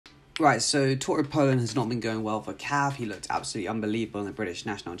Right, so Tour of Poland has not been going well for Cav. He looked absolutely unbelievable in the British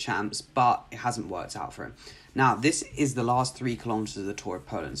National Champs, but it hasn't worked out for him. Now, this is the last 3 kilometers of the Tour of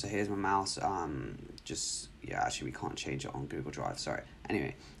Poland. So here's my mouse. Actually, we can't change it on Google Drive. Sorry.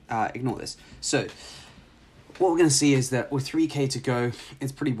 Anyway, ignore this. So what we're going to see is that with 3K to go,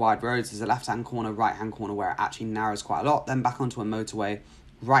 it's pretty wide roads. There's a left-hand corner, right-hand corner where it actually narrows quite a lot. Then back onto a motorway,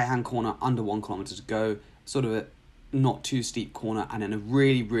 right-hand corner, under 1 kilometer to go. Sort of a not too steep corner, and then a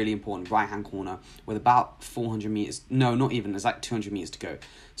really, really important right-hand corner with about 400 meters. No, not even. There's like 200 meters to go.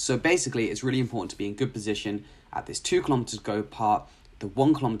 So basically, it's really important to be in good position at this 2 kilometers to go part, the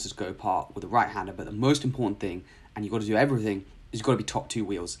 1 kilometer to go part with the right-hander. But the most important thing, and you've got to do everything, is you've got to be top 2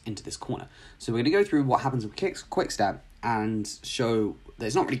 wheels into this corner. So we're going to go through what happens with quick step and show that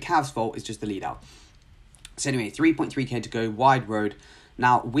it's not really Cav's fault, it's just the lead out. So anyway, 3.3k to go, wide road.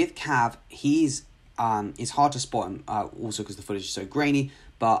 Now with Cav, it's hard to spot him, also because the footage is so grainy,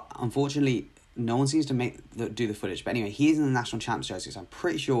 but unfortunately, no one seems to do the footage. But anyway, he's in the national champs jersey, so I'm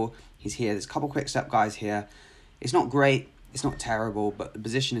pretty sure he's here. There's a couple quick step guys here. It's not great, it's not terrible, but the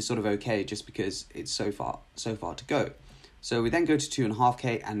position is sort of okay just because it's so far to go. So we then go to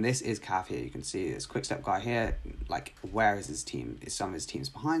 2.5k, and this is Cav here. You can see this quick step guy here. Like, where is his team? Is some of his teams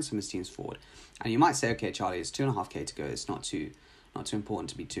behind, some of his teams forward? And you might say, okay, Charlie, it's 2.5k to go. It's not too important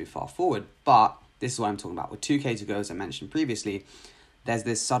to be too far forward, but this is what I'm talking about. With 2k to go, as I mentioned previously, there's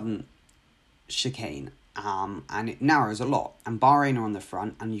this sudden chicane, and it narrows a lot. And Bahrain are on the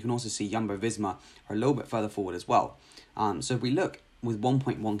front, and you can also see Jumbo-Visma are a little bit further forward as well. So if we look with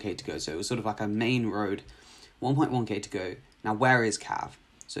 1.1k to go, so it was sort of like a main road, 1.1k to go. Now, where is Cav?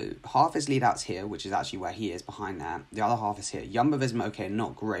 So half his lead out's here, which is actually where he is behind there. The other half is here. Jumbo-Visma, okay,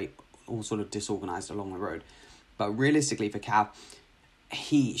 not great, all sort of disorganized along the road. But realistically for Cav,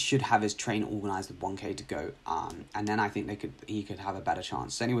 he should have his train organised with 1k to go, and then I think he could have a better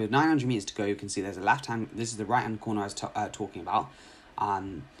chance. So anyway, with 900 meters to go, you can see there's a this is the right hand corner I was talking about,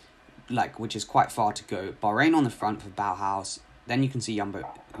 which is quite far to go. Bahrain on the front for Bauhaus, then you can see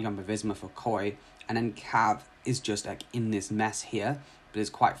Jumbo-Visma for Koi, and then Cav is just like in this mess here, but it's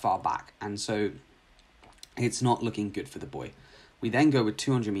quite far back, and so it's not looking good for the boy. We then go with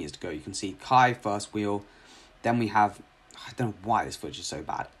 200 meters to go. You can see Kai first wheel, then we have, I don't know why this footage is so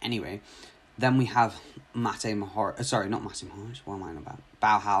bad. Anyway, then we have not Mate Mohoric, what am I on about?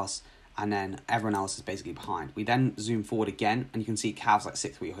 Bauhaus, and then everyone else is basically behind. We then zoom forward again, and you can see Cav's like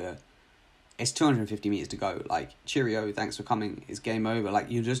 6th wheel here. It's 250 meters to go. Like, cheerio, thanks for coming. It's game over. Like,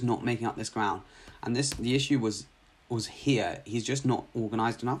 you're just not making up this ground. And the issue was here. He's just not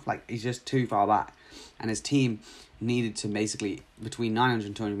organised enough. Like, he's just too far back. And his team needed to basically, between 900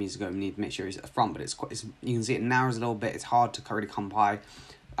 and 200 meters to go, need to make sure he's at the front. But you can see it narrows a little bit. It's hard to really come by.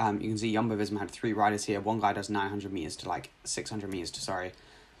 You can see Jumbo-Visma had 3 riders here. One guy does 900 meters to like 600 meters to, sorry.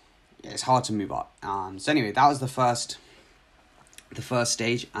 Yeah, it's hard to move up. So anyway, that was the first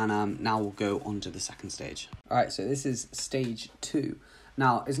stage, and now we'll go on to the second stage. Alright, so this is stage 2.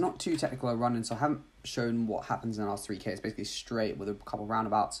 Now, it's not too technical a run-in, so I haven't shown what happens in our 3k. It's basically straight with a couple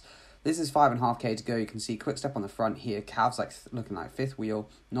roundabouts. This is 5.5k to go. You can see quick step on the front here. Cav's like looking like 5th wheel,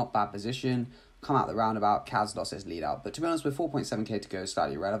 not bad position. Come out the roundabout, Cav's lost his lead out. But to be honest, with 4.7k to go,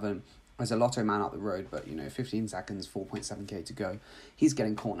 slightly irrelevant. There's a Lotto man out the road, but 15 seconds, 4.7k to go. He's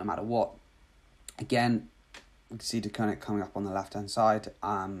getting caught no matter what. Again, we can see DeKoning coming up on the left-hand side,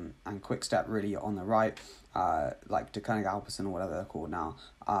 and Quickstep really on the right, like DeKoning Alpecin or whatever they're called now,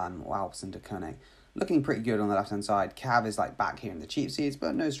 or Alpecin DeKoning. Looking pretty good on the left-hand side. Cav is like back here in the cheap seats,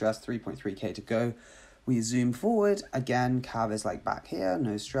 but no stress, 3.3k to go. We zoom forward, again, Cav is like back here,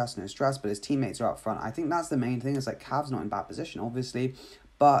 no stress, but his teammates are up front. I think that's the main thing, is like Cav's not in bad position, obviously,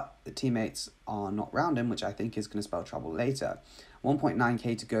 but the teammates are not round him, which I think is going to spell trouble later.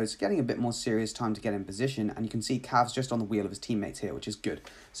 1.9k to go, so getting a bit more serious time to get in position, and you can see Cav's just on the wheel of his teammates here, which is good.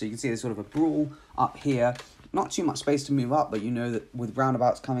 So you can see there's sort of a brawl up here, not too much space to move up, but you know that with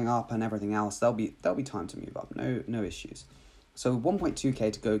roundabouts coming up and everything else, there'll be time to move up, no issues. So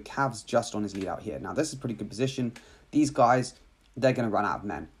 1.2k to go, Cav's just on his lead out here. Now this is pretty good position. These guys, they're going to run out of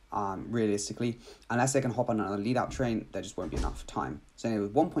men, realistically. Unless they can hop on another lead out train, there just won't be enough time. So anyway,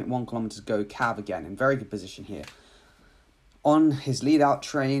 with 1.1 kilometers to go, Cav again in very good position here. On his lead out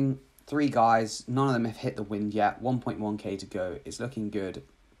train, 3 guys, none of them have hit the wind yet. 1.1k to go, it's looking good.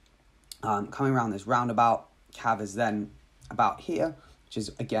 Coming around this roundabout, Cav is then about here, which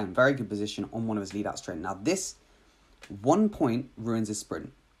is again very good position on one of his lead outs train. Now this 1 point ruins his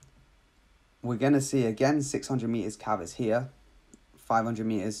sprint. We're going to see again 600 meters, Cav is here. 500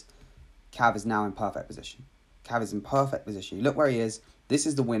 meters, Cav is now in perfect position. Cav is in perfect position. You look where he is. This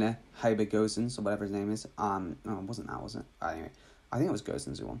is the winner, Heiber Gosens, or whatever his name is. Wasn't that, was it? Anyway, I think it was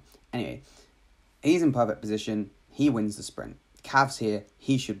Gosens who won. Anyway, he's in perfect position. He wins the sprint. Cav's here.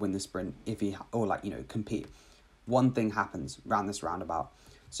 He should win the sprint compete. One thing happens around this roundabout.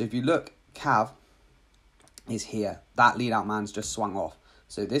 So if you look, Cav is here. That lead out man's just swung off.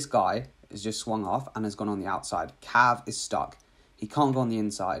 So this guy is just swung off and has gone on the outside. Cav is stuck. He can't go on the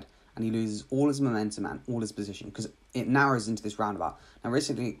inside, and he loses all his momentum and all his position because it narrows into this roundabout. Now,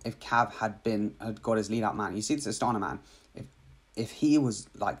 recently, if Cav had got his lead out man, you see this Astana man, if he was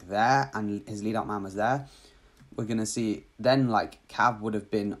like there and his lead out man was there, we're going to see then like Cav would have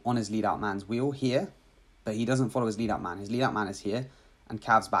been on his lead out man's wheel here, but he doesn't follow his lead out man. His lead out man is here and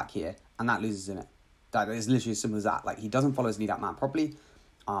Cav's back here, and that loses in it. That is literally as simple as that. Like, he doesn't follow his lead out man properly,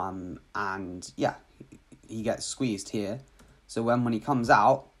 and yeah, he gets squeezed here. So when he comes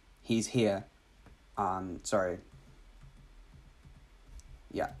out, he's here.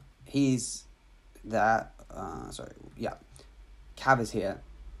 He's there. Cav is here.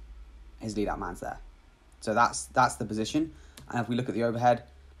 His lead out man's there. So that's the position. And if we look at the overhead,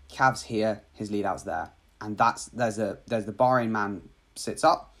 Cav's here. His lead out's there. And there's the Bahrain man sits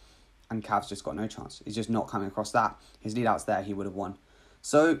up, and Cav's just got no chance. He's just not coming across that. His lead out's there. He would have won.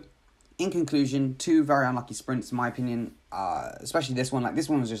 So, in conclusion, 2 very unlucky sprints, in my opinion. Especially this one. Like, this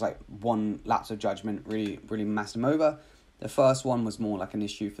one was just like one lapse of judgment. Really, really messed him over. The first one was more like an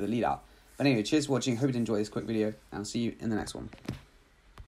issue for the lead out. But anyway, cheers for watching. Hope you enjoyed this quick video, and I'll see you in the next one.